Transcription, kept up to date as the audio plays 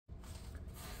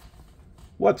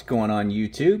What's going on,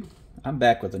 YouTube? I'm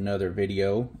back with another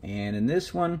video, and in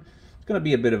this one it's going to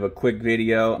be a bit of a quick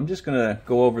video. I'm just going to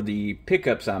go over the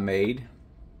pickups I made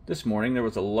this morning. There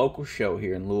was a local show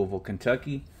here in Louisville,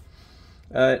 Kentucky.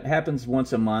 It happens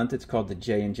once a month. It's called the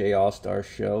J&J All-Star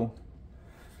Show,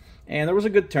 and there was a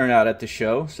good turnout at the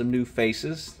show. Some new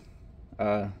faces,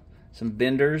 some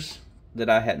vendors that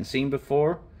I hadn't seen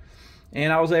before,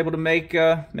 and I was able to make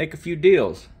a few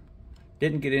deals.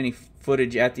 Didn't get any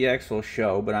footage at the actual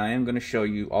show, but I am going to show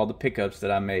you all the pickups that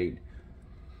I made.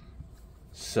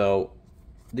 So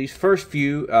these first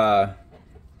few, I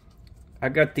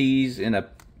got these in a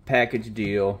package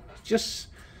deal. Just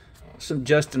some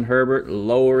Justin Herbert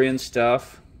lower end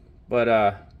stuff, but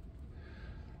I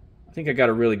think I got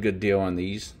a really good deal on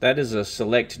these. That is a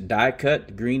select die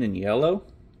cut green and yellow.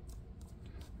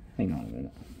 Hang on a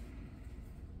minute.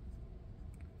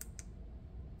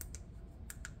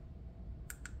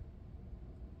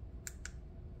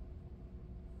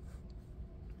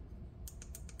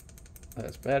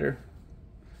 That's better.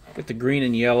 Got the green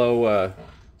and yellow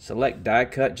select die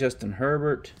cut Justin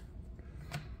Herbert.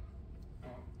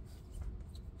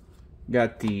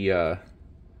 Got the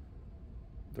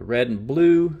red and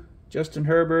blue Justin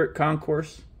Herbert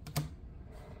concourse.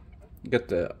 Got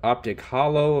the optic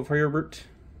hollow of Herbert.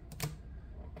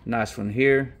 Nice one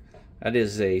here. That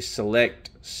is a select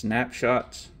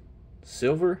snapshots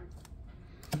silver.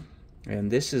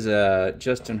 And this is a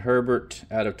Justin Herbert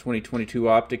out of 2022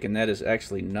 optic, and that is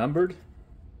actually numbered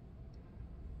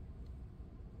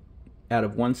out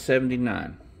of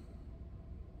 179.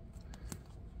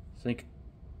 I think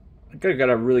I got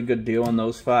a really good deal on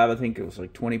those five. I think it was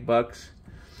like 20 bucks.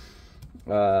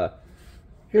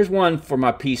 Here's one for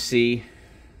my PC.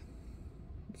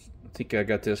 I think I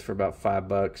got this for about 5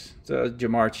 bucks. It's a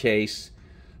Jamar Chase,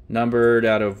 numbered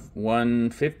out of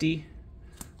 150.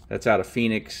 That's out of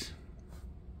Phoenix.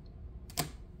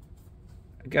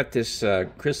 I got this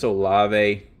Chris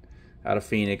Olave out of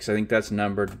Phoenix. I think that's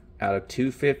numbered out of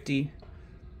 250.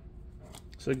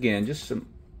 So again, just some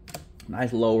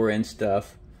nice lower end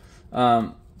stuff.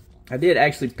 I did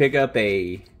actually pick up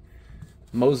a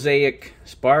Mosaic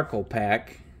Sparkle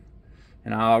pack,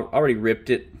 and I already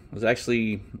ripped it. It was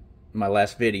actually my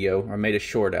last video. I made a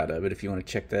short out of it if you want to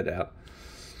check that out.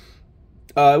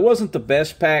 It wasn't the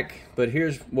best pack, but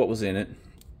here's what was in it.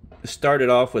 It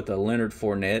started off with a Leonard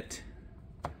Fournette,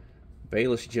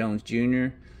 Bayless Jones Jr.,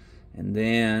 and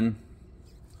then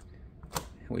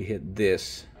we hit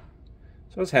this.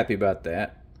 So I was happy about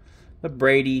that. The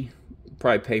Brady,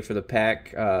 probably pay for the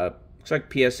pack. Looks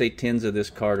like PSA 10s of this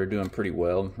card are doing pretty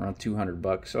well, around 200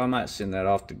 bucks. So I might send that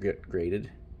off to get graded.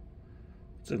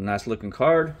 It's a nice looking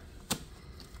card.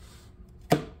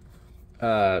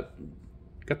 Got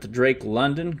the Drake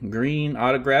London green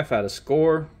autograph out of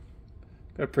Score.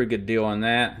 Got a pretty good deal on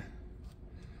that.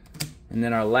 And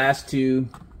then our last two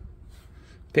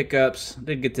pickups, I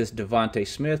did get this Devontae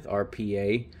Smith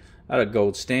RPA out of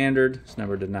Gold Standard. It's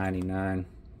numbered to 99.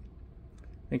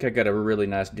 I think I got a really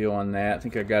nice deal on that. I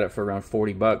think I got it for around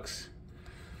 40 bucks.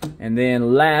 And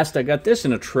then last, I got this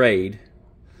in a trade.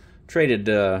 Traded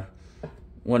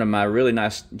one of my really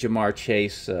nice Jamar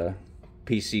Chase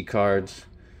PC cards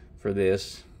for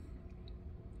this.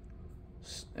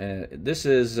 This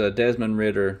is Desmond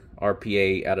Ridder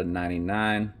RPA out of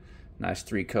 99. Nice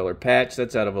 3-color patch.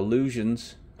 That's out of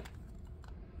Illusions.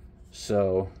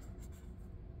 So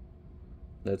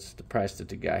that's the price that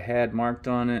the guy had marked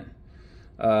on it.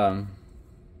 So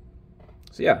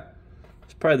yeah,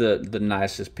 it's probably the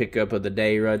nicest pickup of the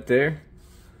day right there.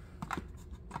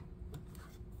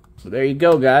 So there you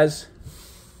go, guys.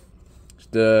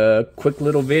 Just a quick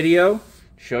little video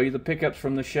to show you the pickups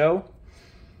from the show.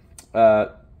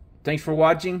 Thanks for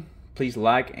watching. Please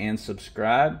like and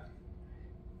subscribe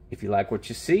if you like what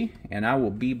you see, and I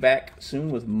will be back soon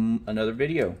with another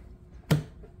video.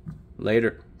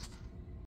 Later.